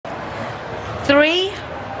3,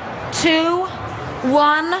 2,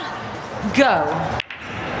 1, go.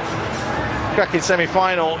 Cracking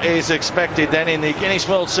semi-final is expected then in the Guinness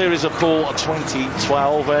World Series of Pool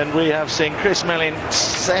 2012, and we have seen Chris Melling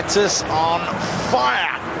set us on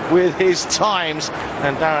fire with his times,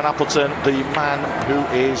 and Darren Appleton, the man who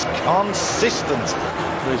is consistent.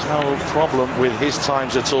 There's no problem with his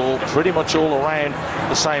times at all, pretty much all around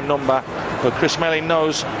the same number, but Chris Melling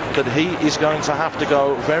knows that he is going to have to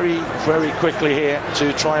go very, very quickly here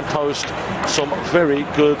to try and post some very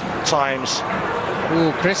good times.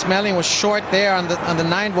 Ooh, Chris Melling was short there on the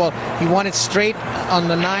 9 ball. He wanted straight on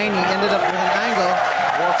the 9. He ended up with an angle.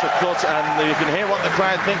 What a cut, and you can hear what the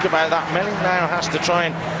crowd think about that. Melling now has to try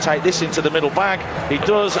and take this into the middle bag. He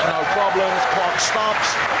does, no problems. Clock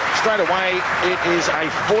stops straight away. It is a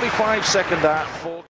 45-seconder for